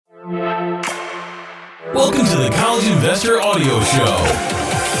Welcome to the College Investor Audio Show,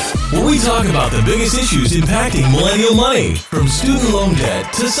 where we talk about the biggest issues impacting millennial money, from student loan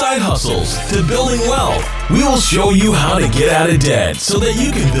debt to side hustles to building wealth. We will show you how to get out of debt so that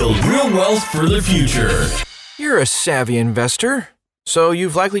you can build real wealth for the future. You're a savvy investor, so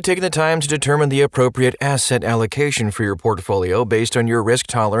you've likely taken the time to determine the appropriate asset allocation for your portfolio based on your risk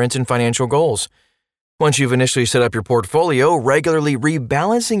tolerance and financial goals. Once you've initially set up your portfolio, regularly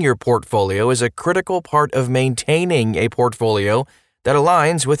rebalancing your portfolio is a critical part of maintaining a portfolio that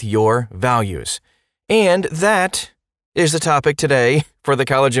aligns with your values. And that is the topic today for the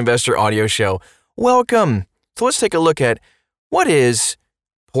College Investor Audio Show. Welcome. So let's take a look at what is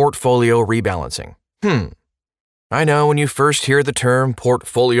portfolio rebalancing. I know when you first hear the term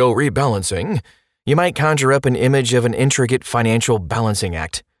portfolio rebalancing, you might conjure up an image of an intricate financial balancing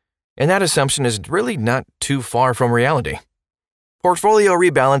act. And that assumption is really not too far from reality. Portfolio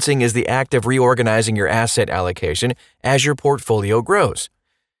rebalancing is the act of reorganizing your asset allocation as your portfolio grows.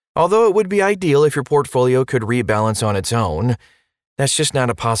 Although it would be ideal if your portfolio could rebalance on its own, that's just not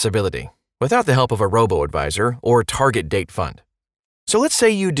a possibility without the help of a robo-advisor or target date fund. So let's say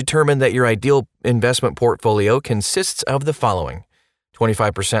you determine that your ideal investment portfolio consists of the following: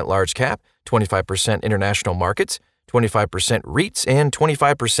 25% large cap, 25% international markets, 25% REITs, and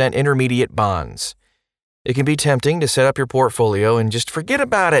 25% intermediate bonds. It can be tempting to set up your portfolio and just forget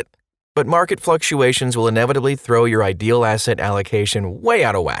about it, but market fluctuations will inevitably throw your ideal asset allocation way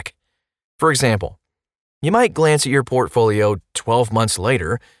out of whack. For example, you might glance at your portfolio 12 months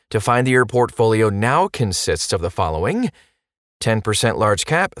later to find that your portfolio now consists of the following: 10% large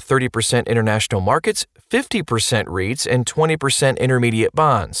cap, 30% international markets, 50% REITs, and 20% intermediate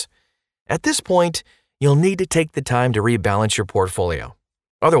bonds. At this point, you'll need to take the time to rebalance your portfolio.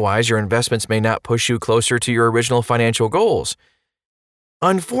 Otherwise, your investments may not push you closer to your original financial goals.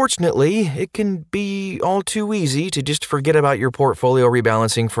 Unfortunately, it can be all too easy to just forget about your portfolio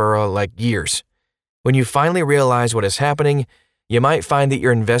rebalancing for years. When you finally realize what is happening, you might find that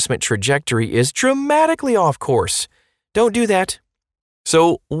your investment trajectory is dramatically off course. Don't do that.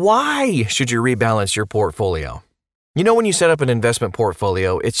 So why should you rebalance your portfolio? You know, when you set up an investment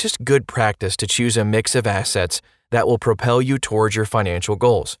portfolio, it's just good practice to choose a mix of assets that will propel you towards your financial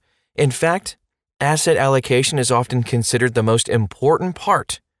goals. In fact, asset allocation is often considered the most important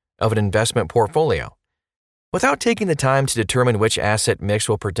part of an investment portfolio. Without taking the time to determine which asset mix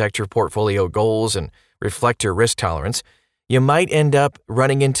will protect your portfolio goals and reflect your risk tolerance, you might end up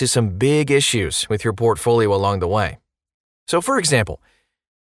running into some big issues with your portfolio along the way. So, for example,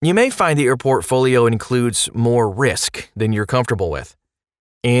 you may find that your portfolio includes more risk than you're comfortable with.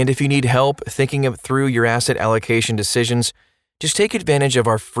 And if you need help thinking through your asset allocation decisions, just take advantage of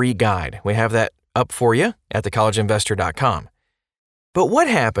our free guide. We have that up for you at thecollegeinvestor.com. But what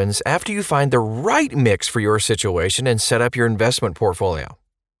happens after you find the right mix for your situation and set up your investment portfolio?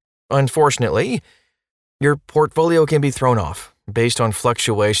 Unfortunately, your portfolio can be thrown off based on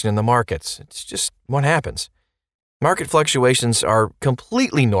fluctuation in the markets. It's just what happens. Market fluctuations are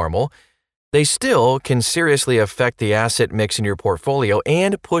completely normal. They still can seriously affect the asset mix in your portfolio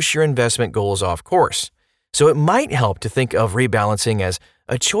and push your investment goals off course. So it might help to think of rebalancing as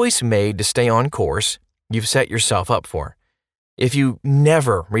a choice made to stay on course you've set yourself up for. If you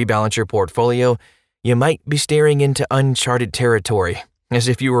never rebalance your portfolio, you might be staring into uncharted territory, as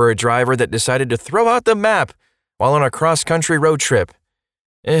if you were a driver that decided to throw out the map while on a cross-country road trip.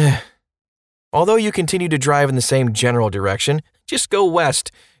 Although you continue to drive in the same general direction, just go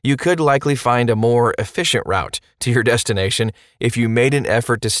west. You could likely find a more efficient route to your destination if you made an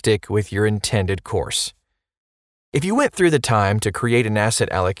effort to stick with your intended course. If you went through the time to create an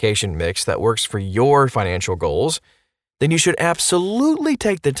asset allocation mix that works for your financial goals, then you should absolutely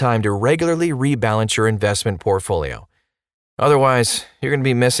take the time to regularly rebalance your investment portfolio. Otherwise, you're going to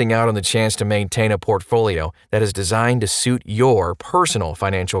be missing out on the chance to maintain a portfolio that is designed to suit your personal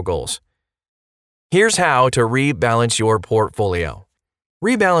financial goals. Here's how to rebalance your portfolio.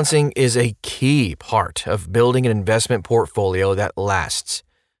 Rebalancing is a key part of building an investment portfolio that lasts.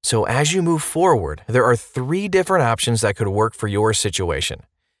 So as you move forward, there are 3 different options that could work for your situation.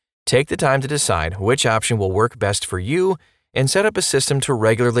 Take the time to decide which option will work best for you and set up a system to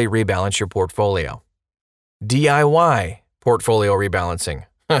regularly rebalance your portfolio. DIY portfolio rebalancing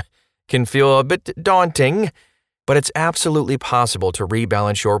can feel a bit daunting, but it's absolutely possible to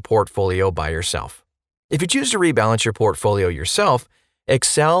rebalance your portfolio by yourself. If you choose to rebalance your portfolio yourself,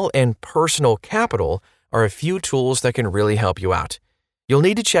 Excel and Personal Capital are a few tools that can really help you out. You'll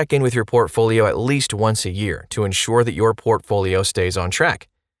need to check in with your portfolio at least once a year to ensure that your portfolio stays on track.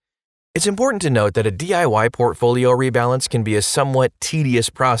 It's important to note that a DIY portfolio rebalance can be a somewhat tedious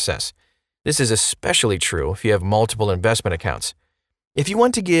process. This is especially true if you have multiple investment accounts. If you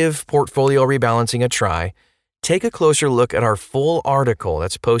want to give portfolio rebalancing a try, take a closer look at our full article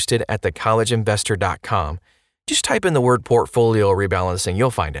that's posted at thecollegeinvestor.com. Just type in the word portfolio rebalancing,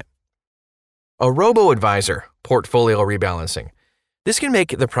 you'll find it. A robo-advisor, portfolio rebalancing. This can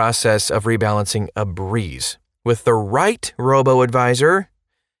make the process of rebalancing a breeze. With the right robo-advisor,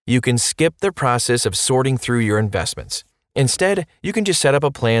 you can skip the process of sorting through your investments. Instead, you can just set up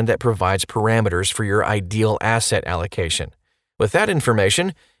a plan that provides parameters for your ideal asset allocation. With that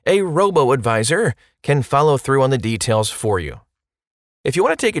information, a robo-advisor can follow through on the details for you. If you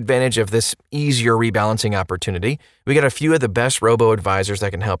want to take advantage of this easier rebalancing opportunity, we got a few of the best robo-advisors that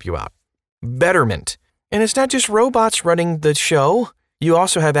can help you out. Betterment. And it's not just robots running the show. You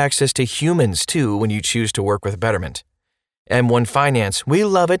also have access to humans too when you choose to work with Betterment. M1 Finance. We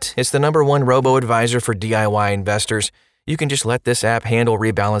love it. It's the #1 robo-advisor for DIY investors. You can just let this app handle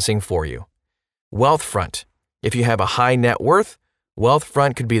rebalancing for you. Wealthfront. If you have a high net worth,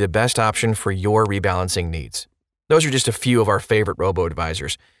 Wealthfront could be the best option for your rebalancing needs. Those are just a few of our favorite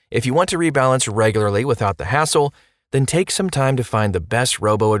robo-advisors. If you want to rebalance regularly without the hassle, then take some time to find the best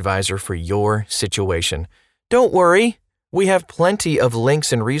robo-advisor for your situation. Don't worry, we have plenty of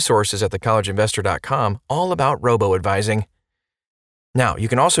links and resources at thecollegeinvestor.com all about robo-advising. Now, you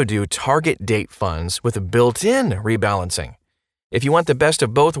can also do target date funds with built-in rebalancing. If you want the best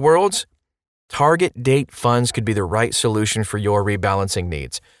of both worlds, target date funds could be the right solution for your rebalancing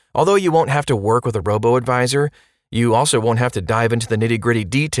needs. Although you won't have to work with a robo-advisor, you also won't have to dive into the nitty-gritty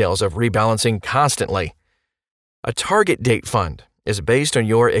details of rebalancing constantly. A target date fund is based on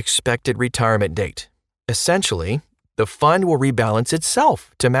your expected retirement date. Essentially, the fund will rebalance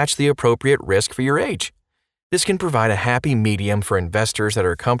itself to match the appropriate risk for your age. This can provide a happy medium for investors that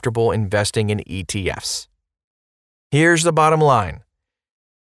are comfortable investing in ETFs. Here's the bottom line.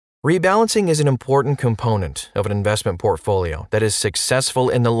 Rebalancing is an important component of an investment portfolio that is successful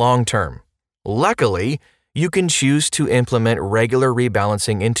in the long term. Luckily, you can choose to implement regular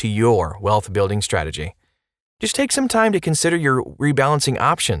rebalancing into your wealth-building strategy. Just take some time to consider your rebalancing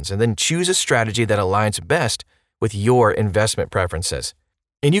options and then choose a strategy that aligns best with your investment preferences.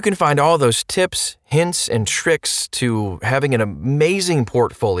 And you can find all those tips, hints, and tricks to having an amazing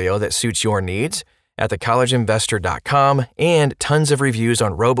portfolio that suits your needs at thecollegeinvestor.com, and tons of reviews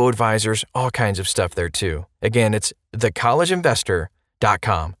on robo-advisors, all kinds of stuff there too. Again, it's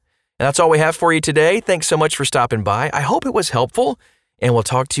thecollegeinvestor.com. And that's all we have for you today. Thanks so much for stopping by. I hope it was helpful, and we'll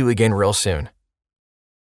talk to you again real soon.